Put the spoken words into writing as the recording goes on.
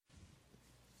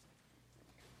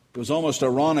It was almost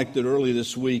ironic that early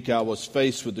this week I was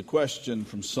faced with the question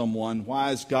from someone,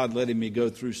 why is God letting me go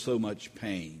through so much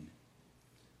pain?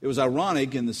 It was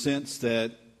ironic in the sense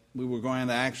that we were going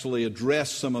to actually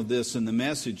address some of this in the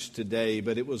message today,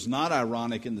 but it was not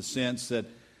ironic in the sense that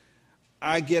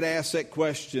I get asked that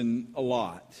question a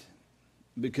lot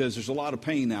because there's a lot of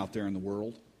pain out there in the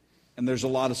world and there's a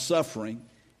lot of suffering.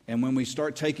 And when we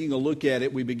start taking a look at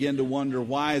it, we begin to wonder,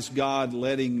 why is God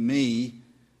letting me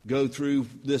go through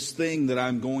this thing that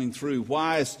I'm going through?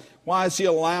 Why is He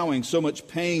allowing so much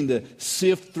pain to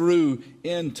sift through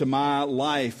into my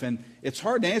life? And it's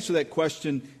hard to answer that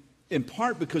question in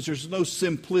part because there's no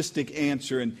simplistic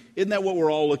answer. And isn't that what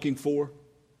we're all looking for?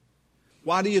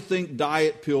 Why do you think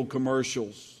diet pill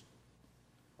commercials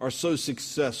are so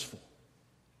successful?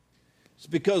 It's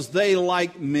because they,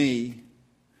 like me,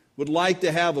 would like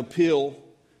to have a pill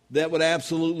that would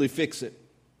absolutely fix it,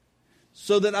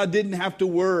 so that I didn't have to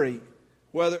worry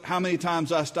how many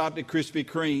times I stopped at Krispy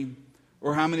Kreme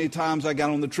or how many times I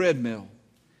got on the treadmill.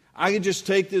 I could just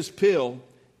take this pill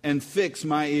and fix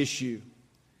my issue.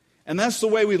 And that's the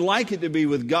way we'd like it to be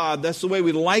with God. That's the way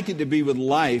we'd like it to be with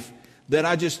life, that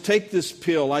I just take this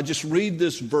pill, I just read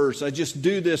this verse, I just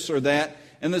do this or that,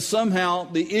 and that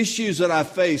somehow the issues that I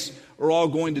face are all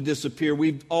going to disappear.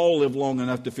 We've all lived long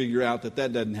enough to figure out that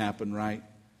that doesn't happen, right?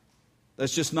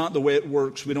 That's just not the way it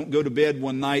works. We don't go to bed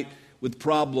one night with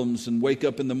problems and wake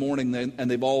up in the morning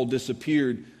and they've all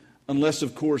disappeared, unless,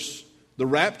 of course, the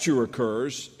rapture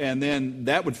occurs, and then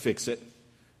that would fix it.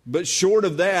 But short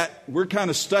of that, we're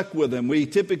kind of stuck with them. We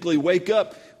typically wake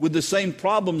up with the same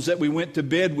problems that we went to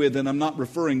bed with, and I'm not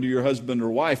referring to your husband or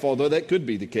wife, although that could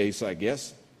be the case, I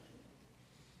guess.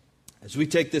 As we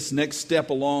take this next step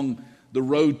along the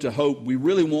road to hope, we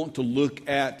really want to look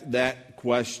at that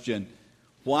question.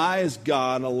 Why has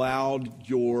God allowed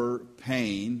your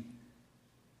pain?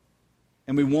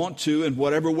 And we want to, in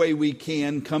whatever way we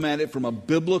can, come at it from a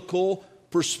biblical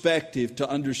perspective to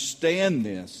understand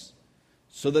this,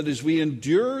 so that as we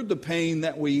endure the pain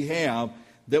that we have,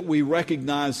 that we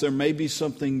recognize there may be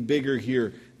something bigger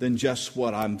here than just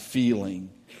what I'm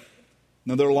feeling.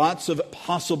 Now, there are lots of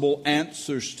possible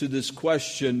answers to this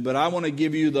question, but I want to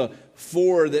give you the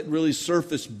 4 that really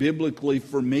surface biblically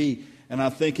for me, and I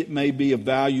think it may be of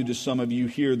value to some of you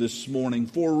here this morning.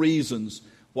 4 reasons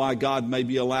why God may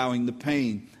be allowing the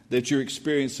pain that you're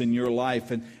experiencing in your life.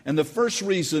 And the first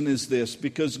reason is this: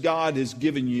 because God has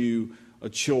given you a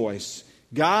choice.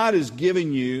 God has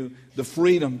given you the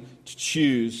freedom to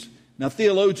choose. Now,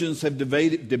 theologians have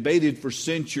debated for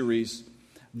centuries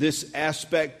this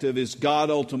aspect of, is God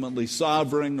ultimately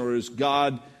sovereign, or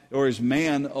is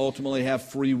man ultimately have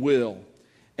free will?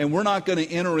 And we're not going to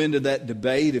enter into that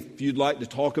debate. If you'd like to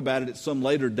talk about it at some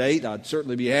later date, I'd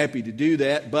certainly be happy to do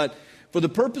that. But for the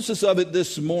purposes of it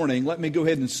this morning, let me go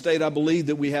ahead and state I believe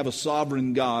that we have a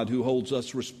sovereign God who holds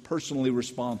us personally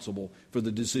responsible for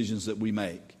the decisions that we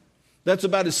make. That's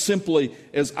about as simply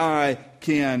as I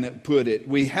can put it.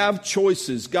 We have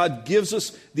choices. God gives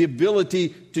us the ability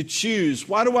to choose.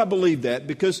 Why do I believe that?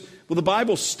 Because, well, the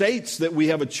Bible states that we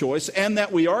have a choice and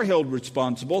that we are held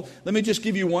responsible. Let me just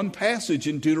give you one passage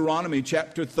in Deuteronomy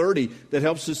chapter 30 that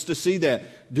helps us to see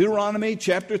that. Deuteronomy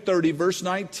chapter 30, verse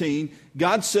 19,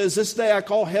 God says, "This day I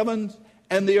call heaven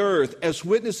and the earth as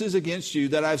witnesses against you,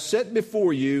 that I've set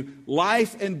before you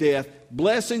life and death,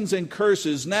 blessings and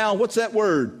curses. Now," what's that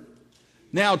word?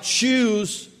 "Now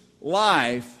choose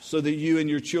life so that you and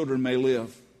your children may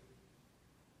live."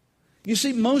 You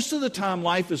see, most of the time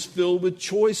life is filled with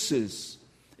choices.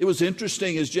 It was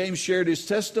interesting as James shared his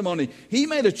testimony. He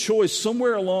made a choice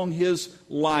somewhere along his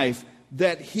life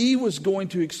that he was going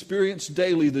to experience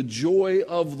daily the joy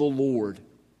of the Lord.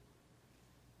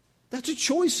 That's a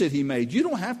choice that he made. You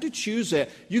don't have to choose that.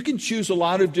 You can choose a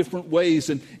lot of different ways,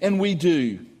 and we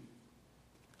do.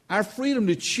 Our freedom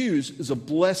to choose is a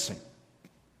blessing.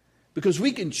 Because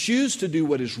we can choose to do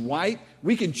what is right.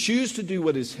 We can choose to do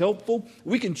what is helpful.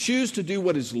 We can choose to do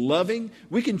what is loving.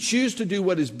 We can choose to do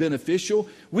what is beneficial.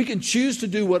 We can choose to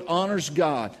do what honors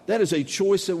God. That is a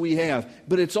choice that we have.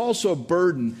 But it's also a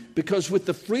burden, because with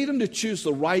the freedom to choose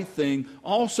the right thing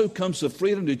also comes the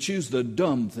freedom to choose the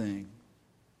dumb thing.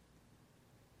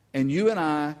 And you and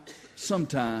I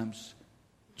sometimes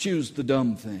choose the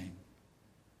dumb thing.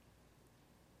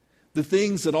 The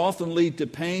things that often lead to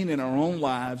pain in our own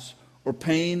lives or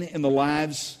pain in the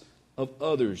lives of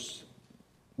others.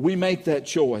 We make that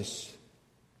choice.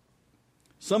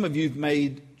 Some of you have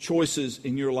made choices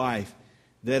in your life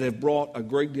that have brought a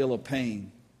great deal of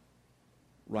pain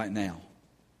right now.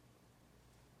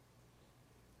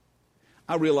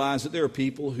 I realize that there are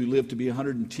people who live to be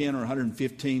 110 or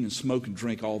 115 and smoke and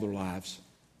drink all their lives.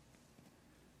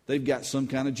 they've got some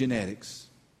kind of genetics.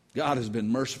 God has been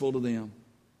merciful to them.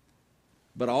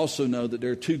 But I also know that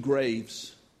there are two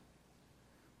graves,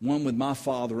 one with my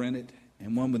father in it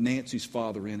and one with Nancy's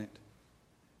father in it.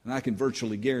 And I can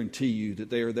virtually guarantee you that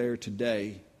they are there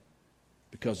today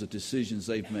because of decisions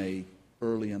they've made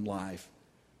early in life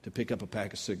to pick up a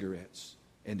pack of cigarettes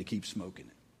and to keep smoking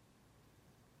it.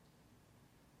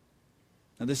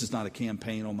 Now, this is not a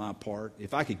campaign on my part.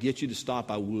 If I could get you to stop,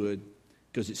 I would,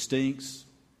 because it stinks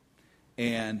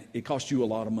and it costs you a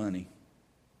lot of money.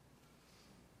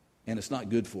 And it's not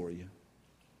good for you.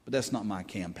 But that's not my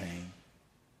campaign.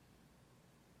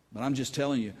 But I'm just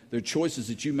telling you, there are choices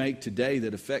that you make today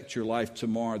that affect your life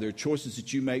tomorrow. There are choices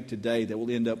that you make today that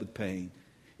will end up with pain.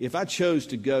 If I chose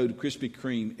to go to Krispy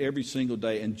Kreme every single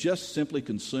day and just simply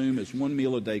consume as one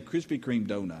meal a day Krispy Kreme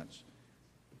donuts,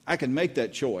 I can make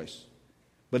that choice,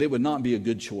 but it would not be a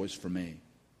good choice for me.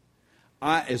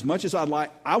 As much as I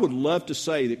would love to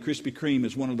say that Krispy Kreme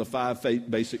is one of the 5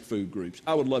 basic food groups.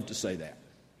 I would love to say that.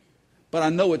 But I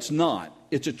know it's not.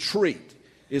 It's a treat.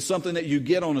 It's something that you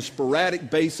get on a sporadic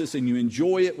basis and you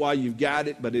enjoy it while you've got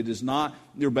it, but it is not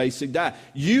your basic diet.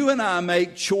 You and I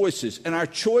make choices, and our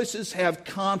choices have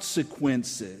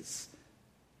consequences.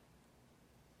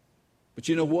 But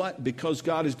you know what? Because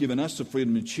God has given us the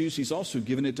freedom to choose, He's also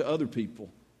given it to other people.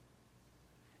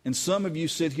 And some of you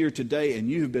sit here today and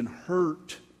you have been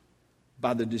hurt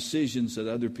by the decisions that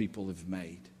other people have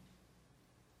made.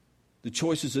 The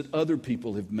choices that other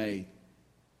people have made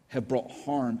have brought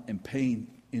harm and pain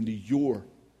into your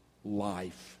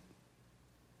life.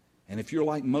 And if you're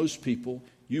like most people,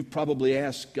 you've probably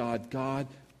asked God, God,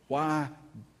 why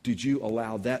did you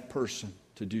allow that person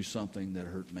to do something that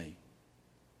hurt me?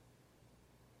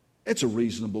 It's a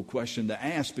reasonable question to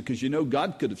ask because you know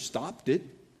God could have stopped it.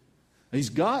 He's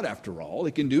God after all.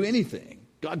 He can do anything.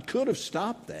 God could have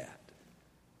stopped that.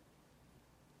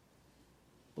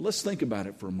 But let's think about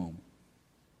it for a moment.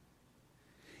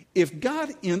 If God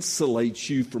insulates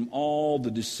you from all the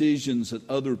decisions that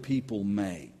other people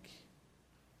make,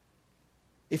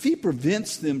 if He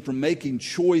prevents them from making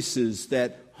choices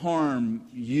that harm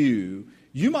you,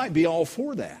 you might be all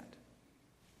for that.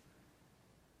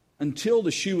 Until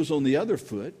the shoe was on the other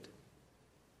foot,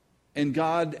 and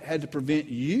God had to prevent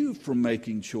you from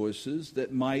making choices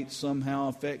that might somehow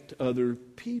affect other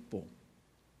people.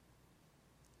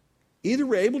 Either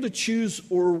we're able to choose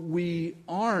or we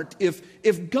aren't.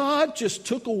 If God just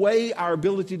took away our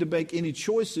ability to make any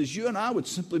choices, you and I would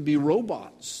simply be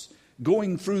robots,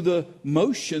 going through the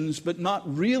motions, but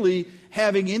not really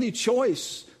having any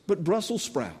choice but Brussels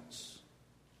sprouts.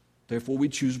 Therefore, we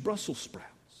choose Brussels sprouts.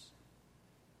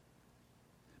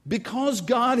 Because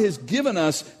God has given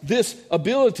us this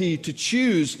ability to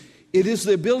choose, it is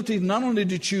the ability not only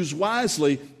to choose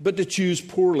wisely, but to choose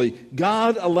poorly.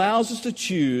 God allows us to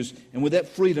choose, and with that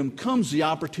freedom comes the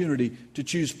opportunity to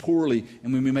choose poorly.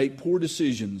 And when we make poor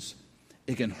decisions,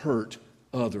 it can hurt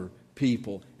other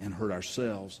people and hurt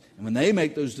ourselves. And when they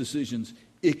make those decisions,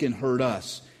 it can hurt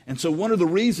us. And so one of the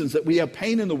reasons that we have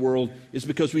pain in the world is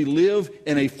because we live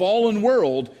in a fallen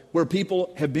world where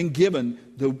people have been given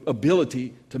the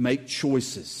ability to make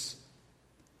choices.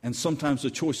 And sometimes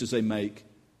the choices they make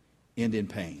end in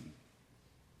pain.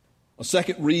 A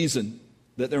second reason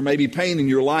that there may be pain in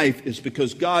your life is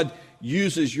because God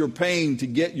uses your pain to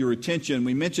get your attention.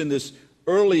 We mentioned this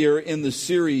earlier in the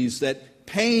series that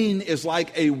pain is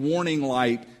like a warning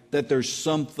light that there's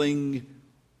something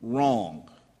wrong.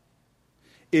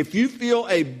 If you feel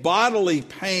a bodily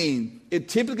pain, it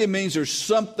typically means there's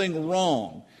something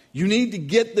wrong. You need to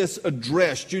get this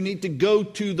addressed. You need to go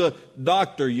to the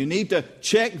doctor. You need to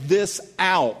check this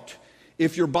out.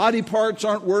 If your body parts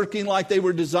aren't working like they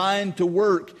were designed to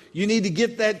work, you need to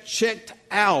get that checked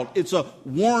out. It's a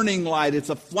warning light. It's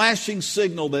a flashing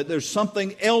signal that there's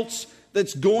something else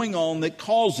that's going on that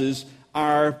causes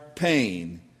our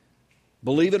pain.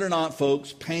 Believe it or not,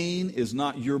 folks, pain is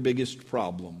not your biggest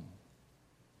problem.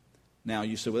 Now,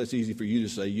 you say, well, that's easy for you to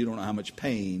say. You don't know how much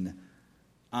pain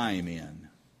I am in.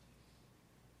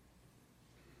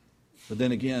 But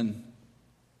then again,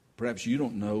 perhaps you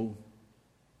don't know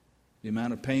the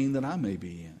amount of pain that I may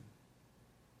be in.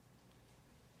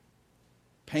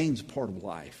 Pain's a part of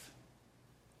life.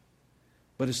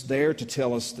 But it's there to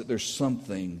tell us that there's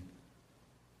something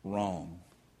wrong.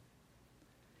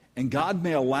 And God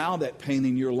may allow that pain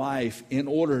in your life in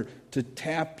order to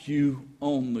tap you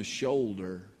on the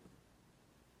shoulder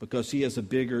because He has a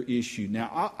bigger issue.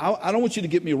 Now, I don't want you to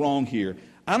get me wrong here.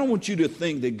 I don't want you to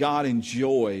think that God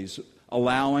enjoys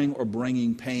allowing or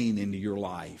bringing pain into your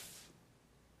life.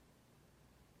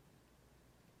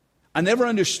 I never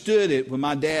understood it when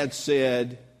my dad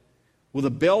said, with a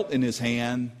belt in his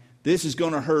hand, this is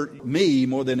going to hurt me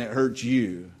more than it hurts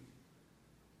you.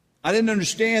 I didn't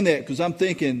understand that because I'm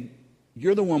thinking,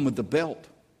 you're the one with the belt.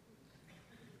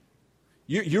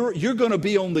 You're going to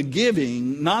be on the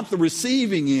giving, not the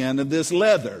receiving end of this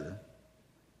leather.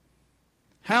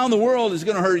 How in the world is it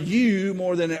going to hurt you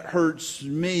more than it hurts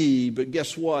me? But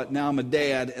guess what? Now I'm a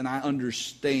dad and I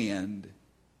understand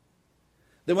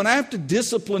that when I have to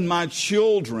discipline my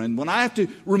children, when I have to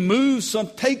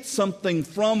take something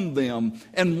from them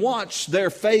and watch their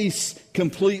face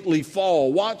completely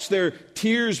fall, watch their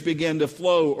tears begin to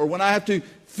flow, or when I have to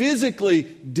physically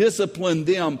discipline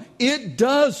them, it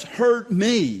does hurt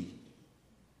me.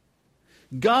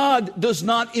 God does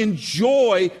not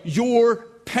enjoy your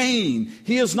pain.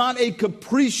 He is not a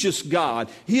capricious God.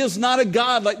 He is not a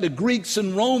God like the Greeks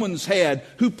and Romans had,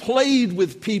 who played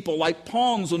with people like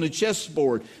pawns on a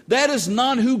chessboard. That is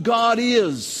not who God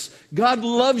is. God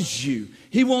loves you.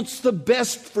 He wants the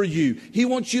best for you. He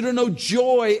wants you to know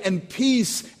joy and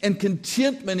peace and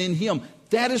contentment in Him.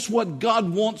 That is what God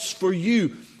wants for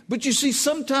you. But you see,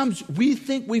 sometimes we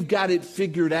think we've got it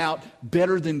figured out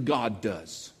better than God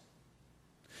does.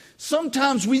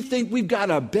 Sometimes we think we've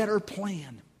got a better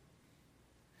plan.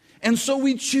 And so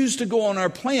we choose to go on our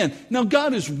plan. Now,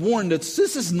 God has warned us,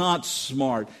 this is not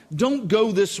smart. Don't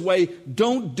go this way.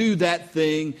 Don't do that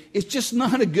thing. It's just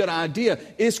not a good idea.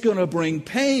 It's going to bring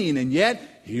pain. And yet,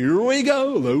 here we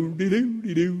go,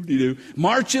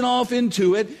 marching off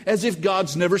into it as if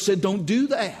God's never said, don't do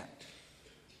that.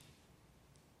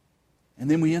 And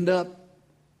then we end up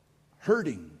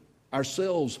hurting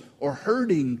ourselves or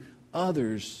hurting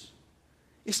others.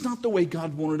 It's not the way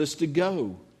God wanted us to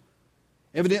go.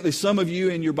 Evidently, some of you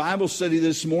in your Bible study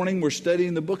this morning were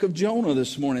studying the book of Jonah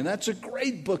this morning. That's a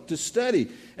great book to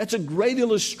study. That's a great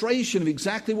illustration of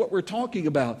exactly what we're talking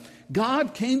about.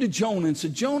 God came to Jonah and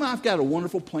said, Jonah, I've got a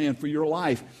wonderful plan for your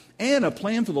life and a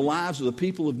plan for the lives of the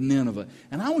people of Nineveh.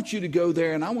 And I want you to go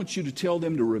there and I want you to tell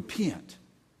them to repent.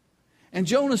 And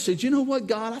Jonah said, you know what,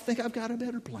 God, I think I've got a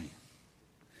better plan.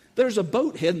 There's a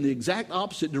boat heading the exact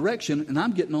opposite direction and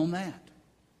I'm getting on that.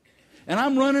 And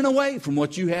I'm running away from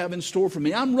what you have in store for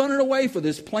me. I'm running away for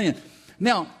this plan.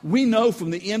 Now, we know from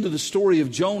the end of the story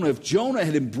of Jonah, if Jonah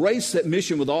had embraced that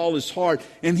mission with all his heart,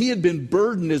 and he had been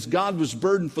burdened as God was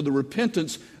burdened for the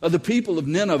repentance of the people of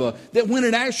Nineveh, that when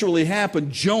it actually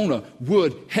happened, Jonah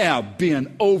would have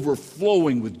been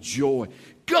overflowing with joy.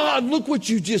 God, look what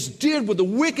you just did with the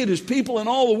wickedest people in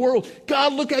all the world.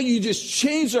 God, look how you just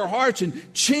changed their hearts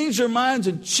and changed their minds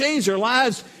and changed their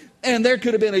lives. And there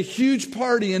could have been a huge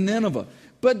party in Nineveh.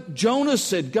 But Jonah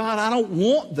said, God, I don't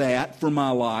want that for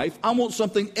my life. I want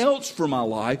something else for my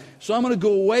life, so I'm going to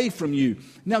go away from you.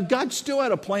 Now, God still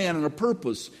had a plan and a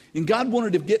purpose. And God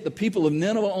wanted to get the people of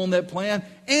Nineveh on that plan,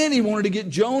 and He wanted to get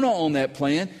Jonah on that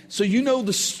plan. So you know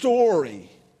the story.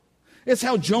 It's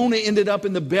how Jonah ended up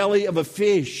in the belly of a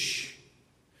fish.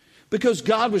 Because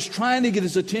God was trying to get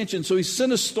his attention, so He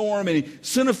sent a storm and He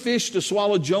sent a fish to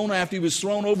swallow Jonah after he was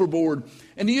thrown overboard.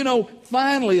 And you know,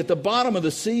 finally at the bottom of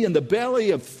the sea, in the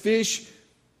belly of fish,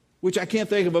 which I can't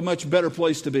think of a much better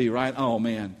place to be, right? Oh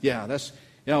man, yeah, that's,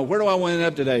 where do I want to end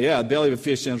up today? Yeah, the belly of a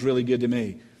fish sounds really good to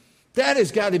me. That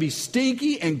has got to be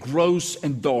stinky and gross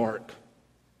and dark.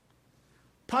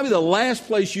 Probably the last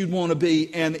place you'd want to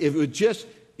be, and if it would just,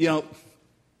 it'd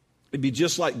be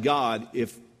just like God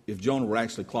if Jonah were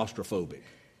actually claustrophobic.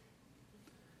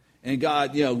 And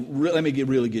God, let me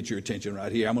really get your attention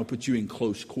right here. I'm going to put you in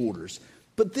close quarters.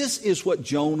 But this is what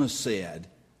Jonah said,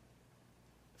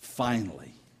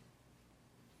 finally.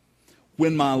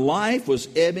 When my life was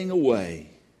ebbing away,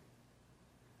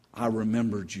 I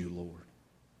remembered you, Lord.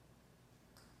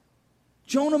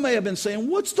 Jonah may have been saying,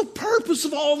 what's the purpose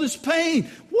of all this pain?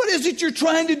 What is it you're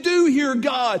trying to do here,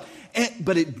 God?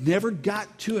 But it never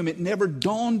got to him. It never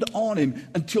dawned on him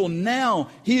until now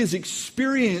he is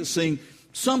experiencing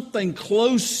something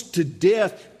close to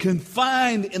death,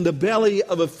 confined in the belly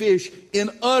of a fish in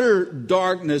utter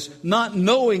darkness, not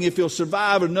knowing if he'll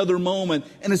survive another moment.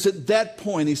 And it's at that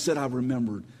point he said, I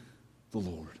remembered the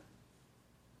Lord.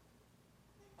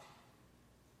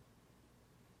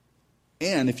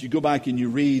 And if you go back and you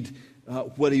read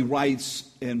what he writes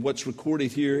and what's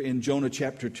recorded here in Jonah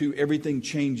chapter 2, everything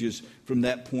changes from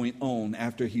that point on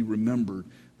after he remembered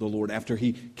the Lord, after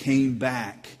he came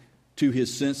back to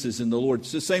his senses in the Lord.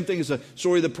 It's the same thing as the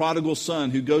story of the prodigal son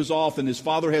who goes off and his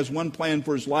father has one plan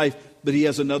for his life, but he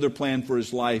has another plan for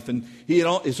his life. And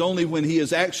it's only when he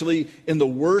is actually in the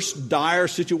worst dire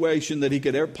situation that he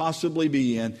could ever possibly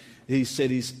be in, he said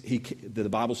the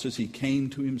Bible says he came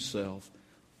to himself.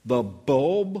 The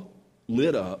bulb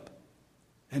lit up,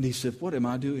 and he said, what am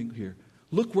I doing here?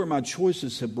 Look where my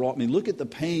choices have brought me. Look at the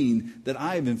pain that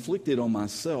I have inflicted on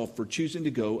myself for choosing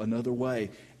to go another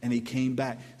way. And he came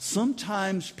back.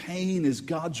 Sometimes pain is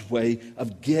God's way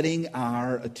of getting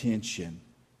our attention.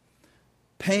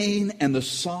 Pain and the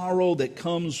sorrow that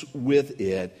comes with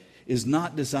it is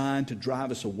not designed to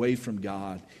drive us away from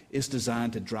God. It's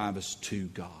designed to drive us to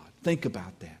God. Think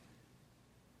about that.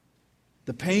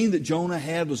 The pain that Jonah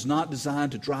had was not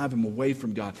designed to drive him away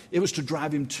from God. It was to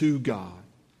drive him to God.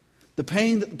 The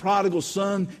pain that the prodigal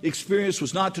son experienced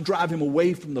was not to drive him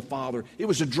away from the Father. It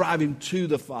was to drive him to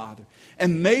the Father.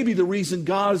 And maybe the reason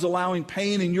God is allowing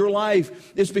pain in your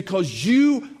life is because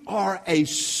you are a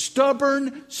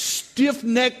stubborn,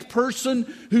 stiff-necked person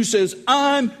who says,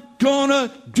 I'm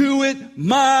gonna do it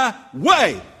my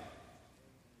way.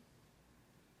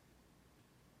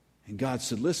 And God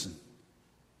said, listen,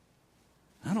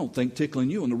 I don't think tickling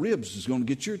you in the ribs is going to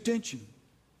get your attention.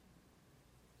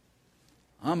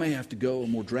 I may have to go a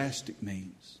more drastic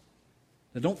means.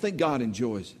 I don't think God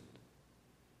enjoys it.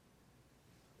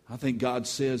 I think God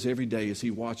says every day as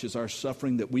He watches our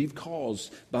suffering that we've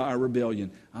caused by our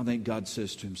rebellion, I think God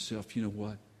says to Himself, you know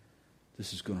what?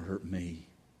 This is going to hurt me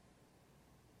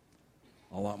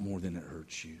a lot more than it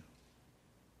hurts you.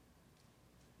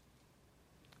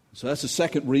 So that's the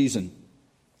second reason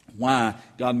why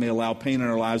God may allow pain in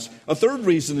our lives. A third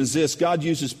reason is this: God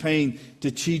uses pain to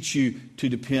teach you to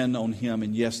depend on Him.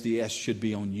 And yes, the S should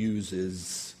be on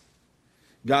uses.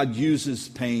 God uses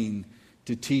pain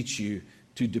to teach you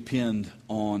to depend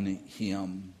on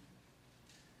Him.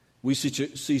 We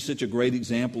see such a great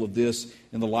example of this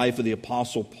in the life of the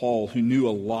Apostle Paul, who knew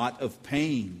a lot of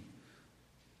pain.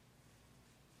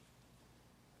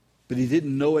 But he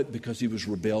didn't know it because he was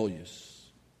rebellious.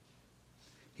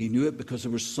 He knew it because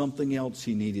there was something else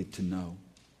he needed to know.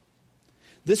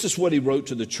 This is what he wrote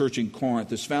to the church in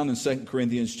Corinth. It's found in 2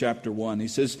 Corinthians chapter 1. He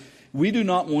says, we do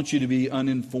not want you to be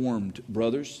uninformed,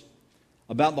 brothers,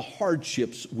 about the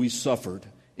hardships we suffered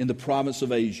in the province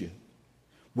of Asia.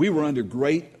 We were under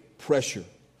great pressure,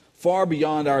 far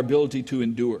beyond our ability to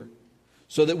endure,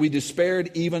 so that we despaired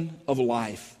even of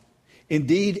life.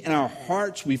 Indeed, in our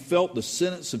hearts we felt the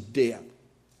sentence of death.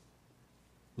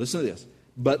 Listen to this.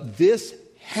 But this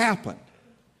happened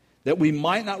that we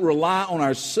might not rely on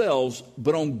ourselves,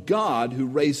 but on God who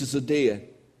raises the dead.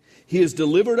 He has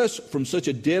delivered us from such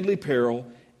a deadly peril,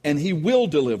 and He will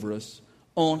deliver us.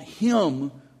 On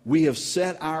Him we have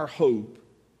set our hope,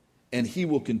 and He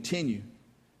will continue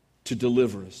to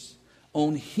deliver us.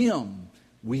 On Him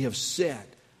we have set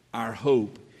our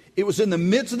hope. It was in the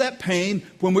midst of that pain,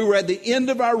 when we were at the end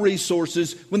of our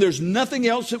resources, when there's nothing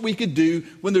else that we could do,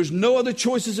 when there's no other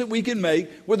choices that we can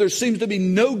make, where there seems to be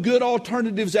no good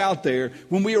alternatives out there,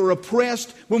 when we are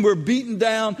oppressed, when we're beaten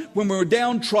down, when we're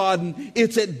downtrodden.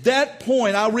 It's at that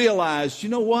point I realized, you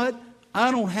know what?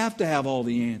 I don't have to have all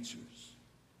the answers.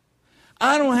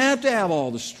 I don't have to have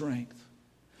all the strength.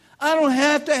 I don't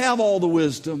have to have all the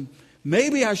wisdom.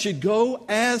 Maybe I should go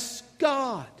ask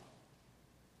God.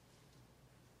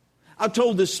 I've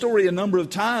told this story a number of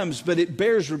times, but it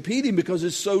bears repeating because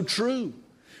it's so true.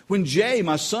 When Jay,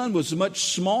 my son, was much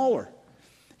smaller,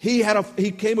 he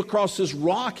came across this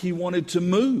rock he wanted to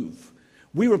move.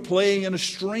 We were playing in a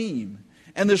stream,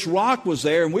 and this rock was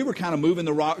there, and we were kind of moving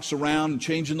the rocks around and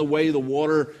changing the way the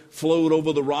water flowed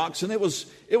over the rocks, and it was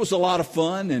a lot of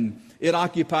fun, and it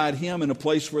occupied him in a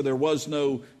place where there was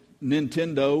no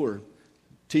Nintendo or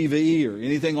TV or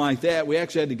anything like that. We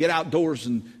actually had to get outdoors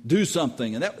and do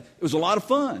something, and it was a lot of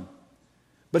fun.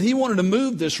 But he wanted to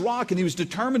move this rock, and he was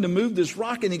determined to move this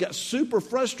rock, and he got super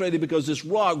frustrated because this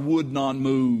rock would not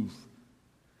move.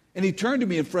 And he turned to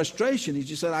me in frustration. He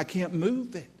just said, I can't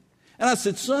move it. And I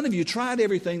said, son, have you tried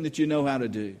everything that you know how to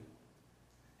do?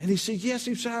 And he said, yes,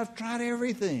 he said, I've tried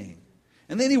everything.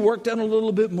 And then he worked on a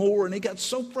little bit more, and he got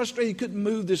so frustrated he couldn't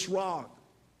move this rock.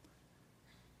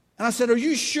 And I said, are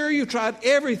you sure you tried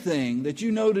everything that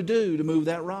you know to do to move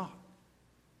that rock?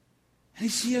 And he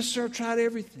said, yes, sir, I've tried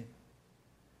everything.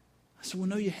 I said, well,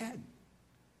 no, you hadn't.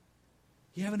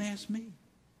 You haven't asked me.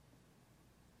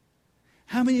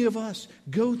 How many of us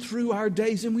go through our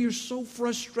days and we are so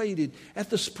frustrated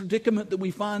at this predicament that we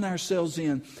find ourselves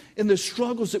in and the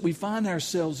struggles that we find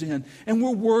ourselves in, and we're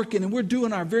working and we're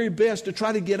doing our very best to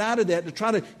try to get out of that, to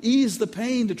try to ease the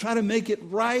pain, to try to make it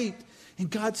right. And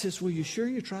God says, well, you sure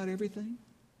you tried everything?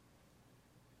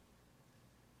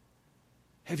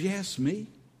 Have you asked me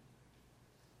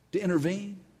to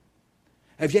intervene?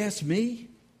 Have you asked me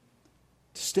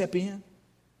to step in?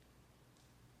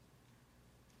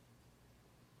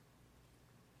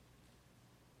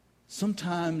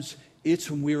 Sometimes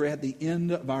it's when we're at the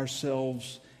end of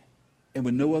ourselves and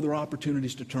with no other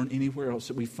opportunities to turn anywhere else,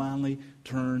 that we finally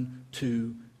turn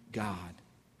to God.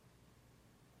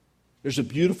 There's a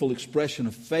beautiful expression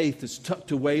of faith that's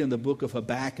tucked away in the book of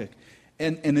Habakkuk.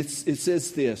 And it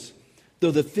says this: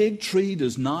 though the fig tree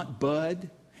does not bud,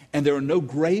 and there are no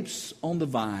grapes on the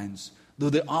vines, though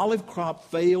the olive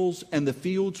crop fails and the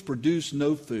fields produce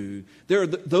no food,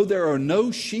 though there are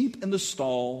no sheep in the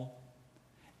stall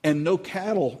and no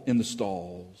cattle in the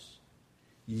stalls,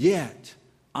 yet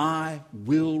I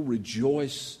will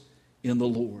rejoice in the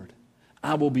Lord.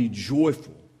 I will be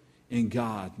joyful in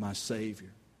God, my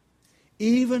Savior.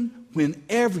 Even when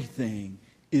everything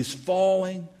is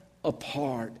falling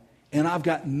apart and I've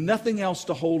got nothing else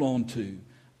to hold on to,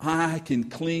 I can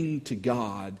cling to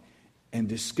God and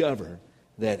discover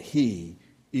that He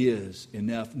is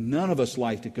enough. None of us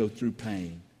like to go through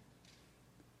pain,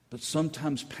 but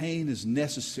sometimes pain is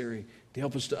necessary to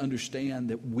help us to understand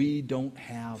that we don't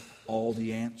have all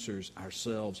the answers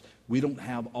ourselves. We don't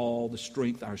have all the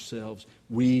strength ourselves.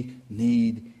 We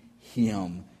need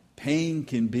Him. Pain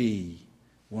can be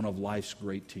one of life's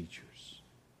great teachers,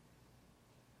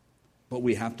 but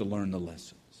we have to learn the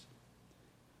lessons.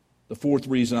 The fourth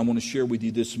reason I want to share with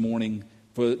you this morning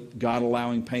for God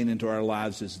allowing pain into our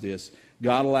lives is this: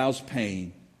 God allows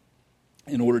pain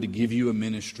in order to give you a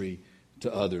ministry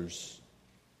to others.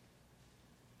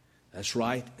 That's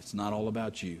right, it's not all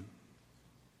about you.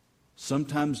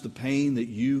 Sometimes the pain that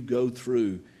you go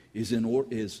through is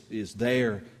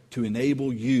there to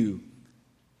enable you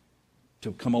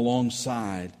to come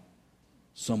alongside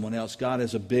someone else. God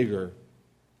has a bigger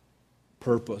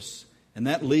purpose. And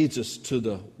that leads us to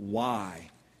the why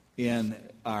in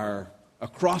our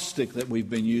acrostic that we've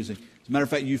been using. As a matter of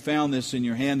fact, you found this in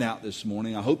your handout this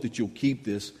morning. I hope that you'll keep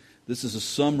this. This is a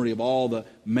summary of all the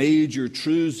major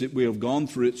truths that we have gone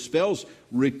through. It spells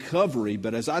recovery,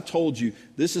 but as I told you,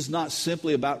 this is not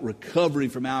simply about recovery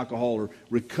from alcohol or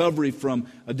recovery from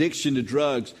addiction to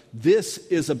drugs. This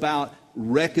is about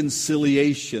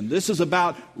reconciliation. This is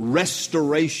about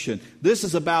restoration. This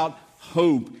is about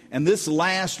hope. And this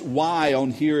last why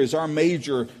on here is our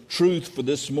major truth for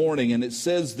this morning. And it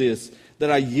says this: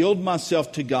 that I yield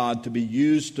myself to God to be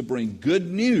used to bring good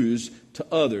news to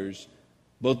others,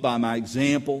 both by my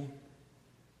example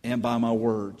and by my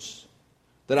words.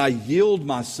 That I yield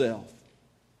myself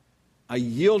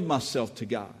to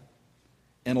God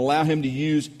and allow Him to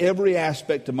use every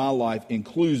aspect of my life,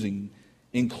 including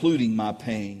my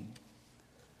pain.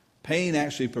 Pain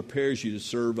actually prepares you to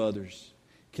serve others.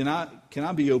 Can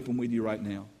I be open with you right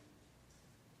now?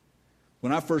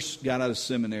 When I first got out of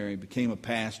seminary and became a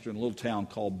pastor in a little town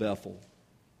called Bethel,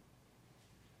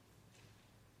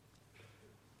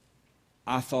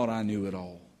 I thought I knew it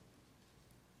all.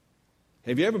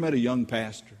 Have you ever met a young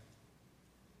pastor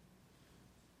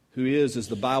who is, as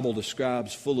the Bible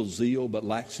describes, full of zeal but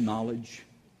lacks knowledge?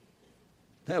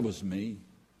 That was me.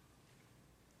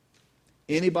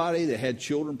 Anybody that had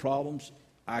children problems,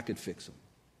 I could fix them.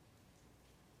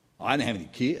 I didn't have any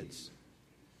kids.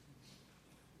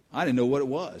 I didn't know what it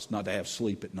was not to have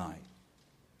sleep at night.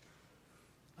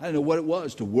 I didn't know what it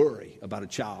was to worry about a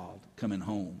child coming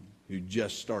home who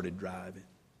just started driving.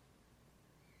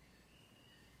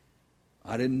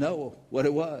 I didn't know what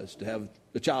it was to have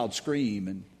the child scream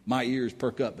and my ears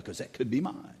perk up because that could be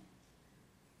mine.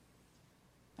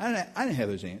 I didn't have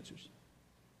those answers.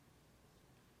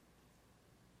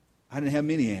 I didn't have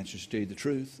many answers, to tell you the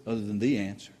truth, other than the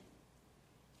answer.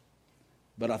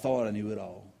 But I thought I knew it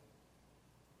all.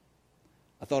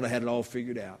 I thought I had it all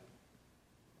figured out.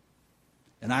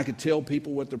 And I could tell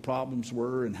people what their problems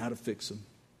were and how to fix them.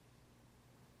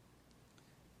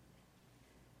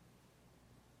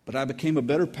 But I became a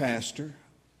better pastor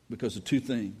because of two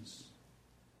things.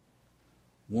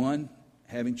 One,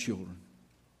 having children.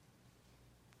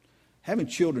 Having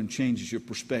children changes your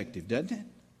perspective, doesn't it?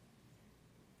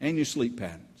 And your sleep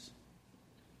patterns.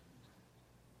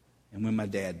 And when my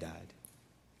dad died,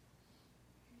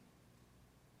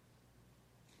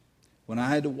 when I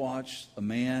had to watch a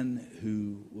man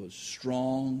who was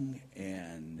strong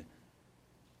and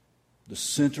the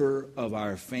center of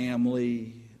our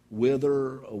family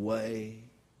wither away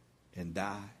and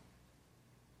die.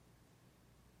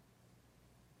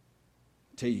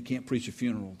 I tell you, you can't preach a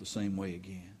funeral the same way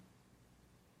again.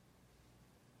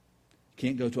 You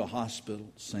can't go to a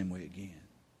hospital the same way again.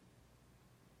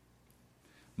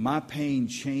 My pain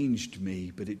changed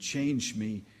me, but it changed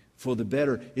me for the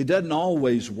better. It doesn't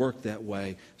always work that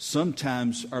way.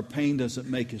 Sometimes our pain doesn't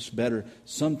make us better.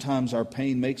 Sometimes our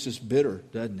pain makes us bitter,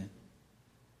 doesn't it?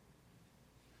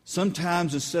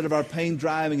 Sometimes instead of our pain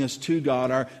driving us to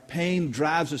God, our pain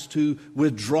drives us to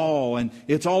withdrawal. And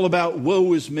it's all about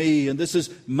woe is me, and this is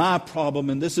my problem,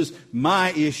 and this is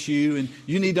my issue, and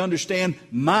you need to understand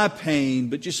my pain.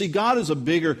 But you see, God has a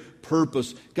bigger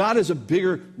purpose. God has a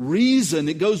bigger reason.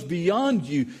 It goes beyond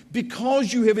you.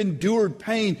 Because you have endured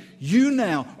pain, you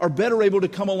now are better able to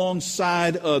come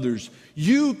alongside others.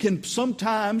 You can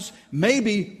sometimes,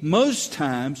 maybe most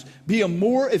times, be a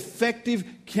more effective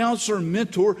counselor and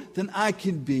mentor than I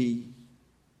can be.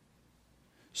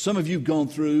 Some of you have gone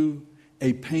through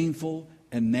a painful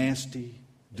and nasty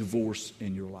divorce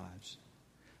in your lives.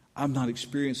 I've not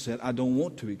experienced that. I don't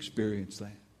want to experience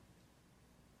that.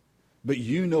 But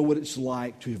you know what it's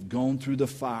like to have gone through the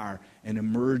fire and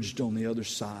emerged on the other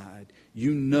side.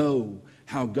 You know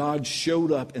how God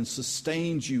showed up and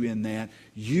sustained you in that.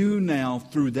 You now,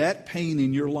 through that pain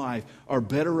in your life, are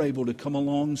better able to come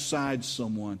alongside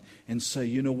someone and say,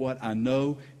 you know what, I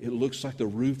know it looks like the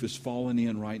roof is falling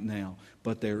in right now,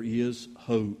 but there is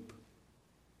hope.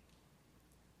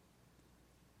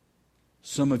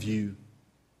 Some of you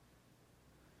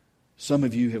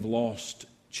have lost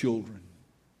children.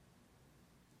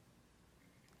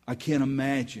 I can't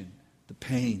imagine the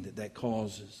pain that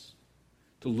causes.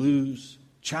 To lose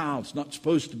a child, it's not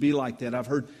supposed to be like that. I've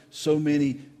heard so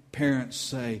many parents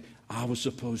say, I was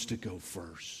supposed to go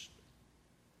first.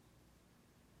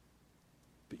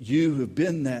 But you have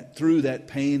been through that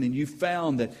pain, and you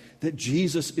found that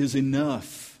Jesus is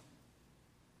enough.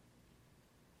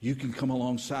 You can come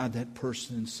alongside that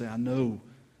person and say, I know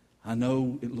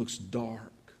it looks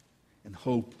dark and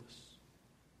hopeless,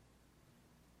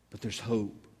 but there's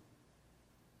hope.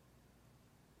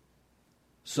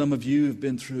 Some of you have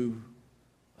been through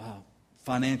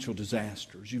financial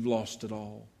disasters. You've lost it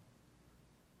all.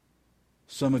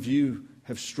 Some of you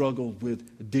have struggled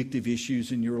with addictive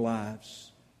issues in your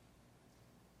lives.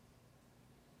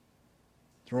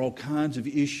 There are all kinds of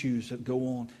issues that go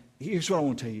on. Here's what I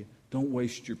want to tell you. Don't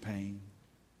waste your pain.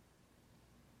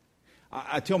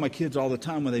 I tell my kids all the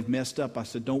time when they've messed up, I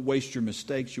said, don't waste your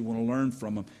mistakes. You want to learn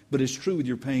from them. But it's true with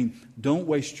your pain. Don't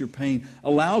waste your pain.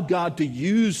 Allow God to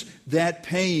use that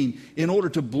pain in order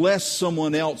to bless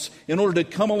someone else, in order to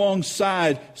come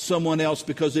alongside someone else,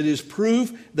 because it is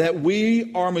proof that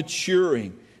we are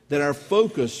maturing, that our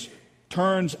focus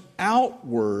turns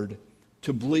outward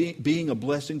to being a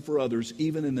blessing for others,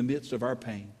 even in the midst of our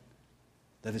pain,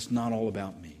 that it's not all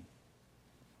about me.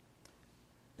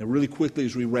 Now, really quickly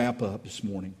as we wrap up this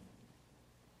morning,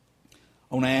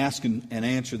 I want to ask and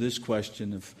answer this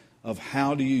question of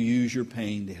how do you use your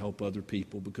pain to help other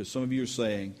people? Because some of you are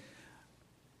saying,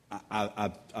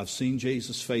 I've seen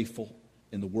Jesus faithful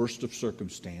in the worst of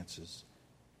circumstances,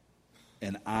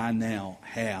 and I now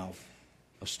have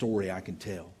a story I can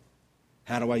tell.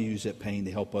 How do I use that pain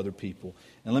to help other people?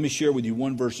 And let me share with you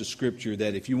one verse of Scripture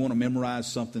that if you want to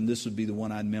memorize something, this would be the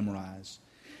one I'd memorize.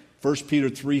 1 Peter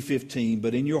 3:15,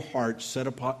 but in your hearts set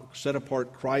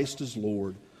apart Christ as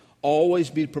Lord.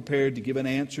 Always be prepared to give an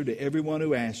answer to everyone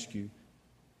who asks you,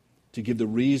 to give the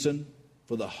reason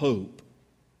for the hope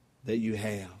that you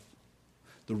have.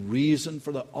 The reason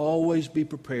for always be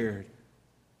prepared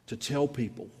to tell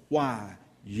people why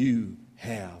you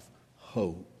have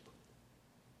hope.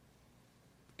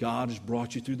 God has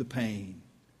brought you through the pain.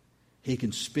 He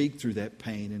can speak through that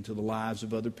pain into the lives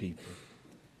of other people.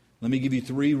 Let me give you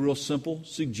 3 real simple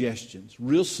suggestions.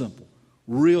 Real simple.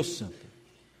 Real simple.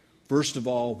 First of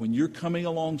all, when you're coming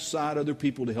alongside other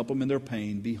people to help them in their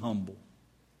pain, be humble.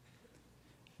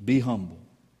 Be humble.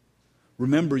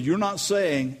 Remember, you're not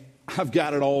saying, I've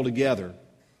got it all together.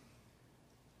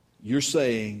 You're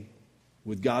saying,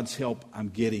 with God's help, I'm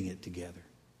getting it together.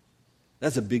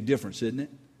 That's a big difference, isn't it?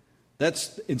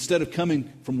 That's, instead of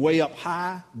coming from way up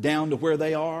high down to where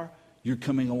they are, you're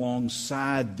coming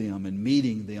alongside them and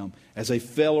meeting them as a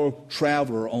fellow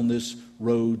traveler on this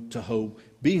road to hope.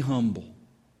 Be humble.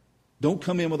 Don't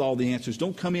come in with all the answers.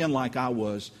 Don't come in like I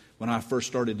was when I first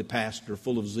started to pastor,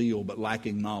 full of zeal but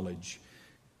lacking knowledge.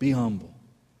 Be humble.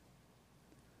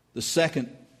 The second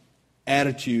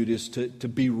attitude is to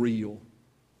be real.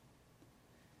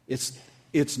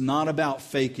 It's not about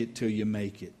fake it till you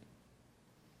make it.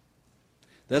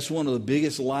 That's one of the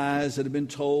biggest lies that have been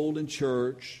told in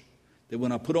church. That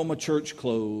when I put on my church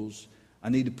clothes, I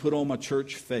need to put on my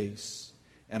church face,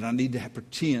 and I need to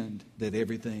pretend that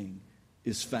everything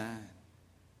is fine.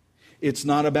 It's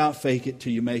not about fake it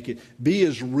till you make it. Be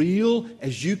as real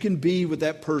as you can be with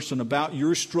that person about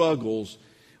your struggles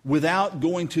without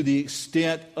going to the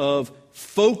extent of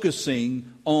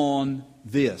focusing on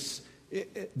this.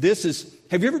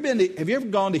 Have you ever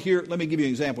gone to hear, let me give you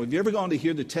an example. Have you ever gone to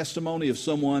hear the testimony of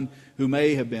someone who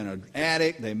may have been an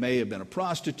addict, they may have been a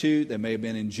prostitute, they may have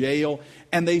been in jail,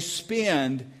 and they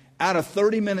spend, out of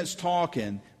 30 minutes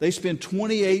talking, they spend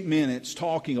 28 minutes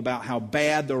talking about how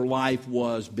bad their life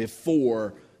was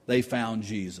before they found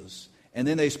Jesus. And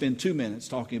then they spend 2 minutes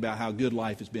talking about how good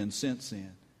life has been since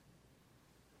then.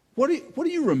 What do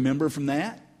you remember from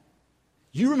that?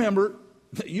 You remember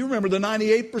the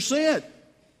 98%,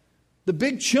 the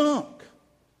big chunk,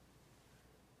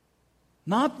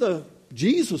 not the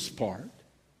Jesus part.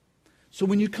 So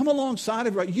when you come alongside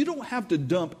of it, you don't have to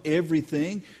dump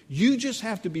everything. You just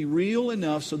have to be real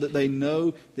enough so that they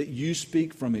know that you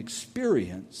speak from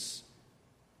experience.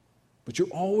 But you're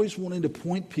always wanting to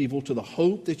point people to the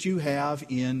hope that you have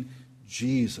in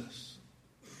Jesus.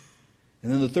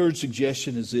 And then the third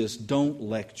suggestion is this: don't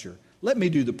lecture. Let me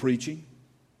do the preaching.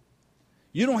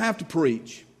 You don't have to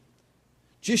preach.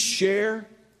 Just share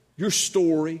your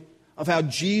story of how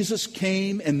Jesus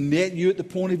came and met you at the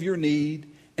point of your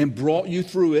need and brought you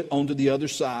through it onto the other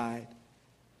side.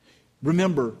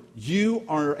 Remember, you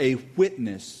are a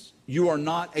witness. You are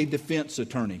not a defense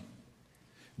attorney.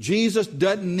 Jesus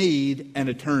doesn't need an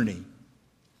attorney,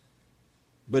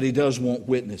 but He does want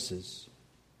witnesses.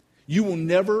 You will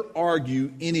never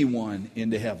argue anyone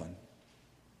into heaven.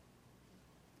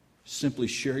 Simply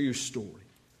share your story.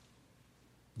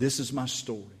 This is my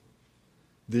story.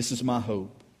 This is my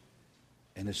hope.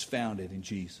 And it's founded in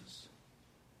Jesus.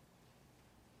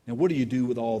 Now, what do you do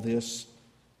with all this?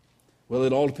 Well,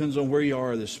 it all depends on where you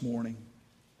are this morning.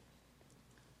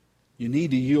 You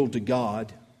need to yield to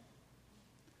God.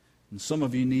 And some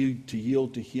of you need to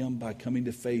yield to Him by coming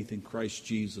to faith in Christ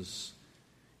Jesus.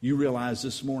 You realize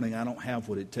this morning, I don't have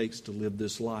what it takes to live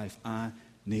this life. I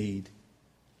need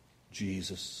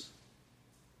Jesus.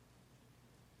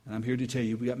 And I'm here to tell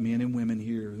you, we got men and women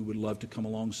here who would love to come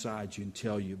alongside you and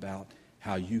tell you about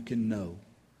how you can know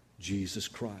Jesus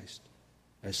Christ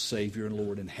as Savior and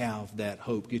Lord and have that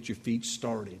hope. Get your feet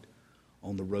started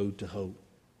on the road to hope.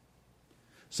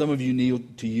 Some of you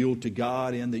need to yield to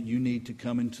God in that you need to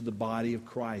come into the body of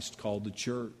Christ called the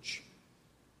church.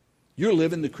 You're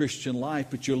living the Christian life,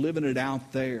 but you're living it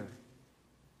out there.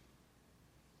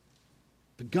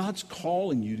 But God's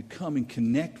calling you to come and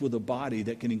connect with a body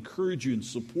that can encourage you and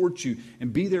support you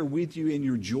and be there with you in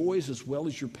your joys as well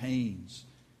as your pains.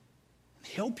 And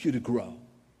help you to grow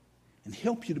and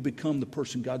help you to become the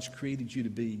person God's created you to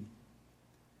be.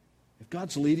 If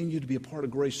God's leading you to be a part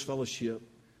of Grace Fellowship,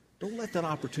 don't let that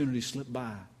opportunity slip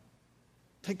by.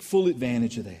 Take full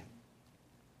advantage of that.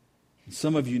 And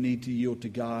some of you need to yield to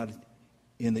God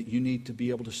in that you need to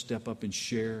be able to step up and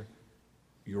share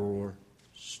your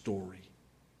story.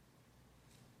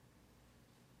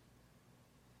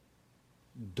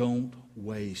 Don't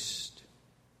waste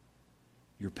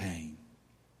your pain.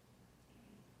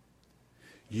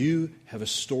 You have a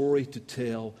story to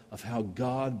tell of how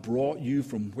God brought you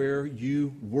from where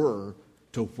you were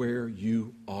to where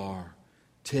you are.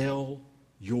 Tell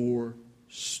your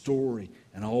story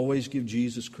and always give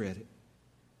Jesus credit.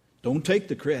 Don't take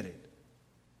the credit.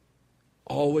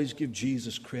 Always give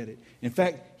Jesus credit. In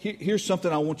fact, here's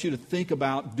something I want you to think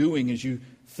about doing as you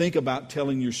think about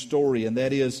telling your story, and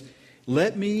that is,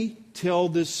 let me tell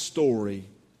this story.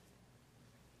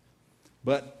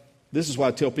 But this is why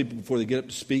I tell people before they get up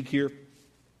to speak here,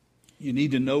 you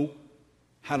need to know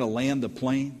how to land the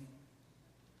plane.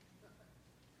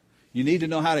 You need to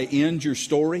know how to end your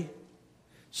story.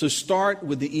 So start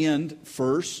with the end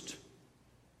first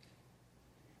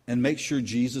and make sure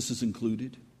Jesus is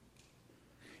included.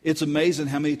 It's amazing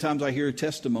how many times I hear a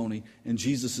testimony and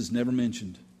Jesus is never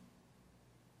mentioned.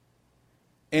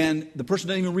 And the person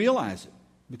doesn't even realize it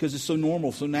because it's so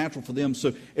normal, so natural for them.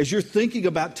 So as you're thinking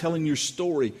about telling your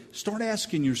story, start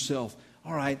asking yourself,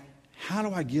 all right, how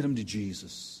do I get them to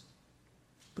Jesus?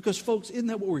 Because folks, isn't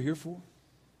that what we're here for?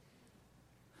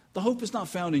 The hope is not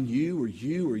found in you or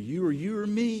you or you or you or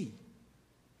me.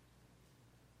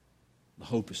 The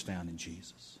hope is found in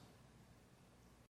Jesus.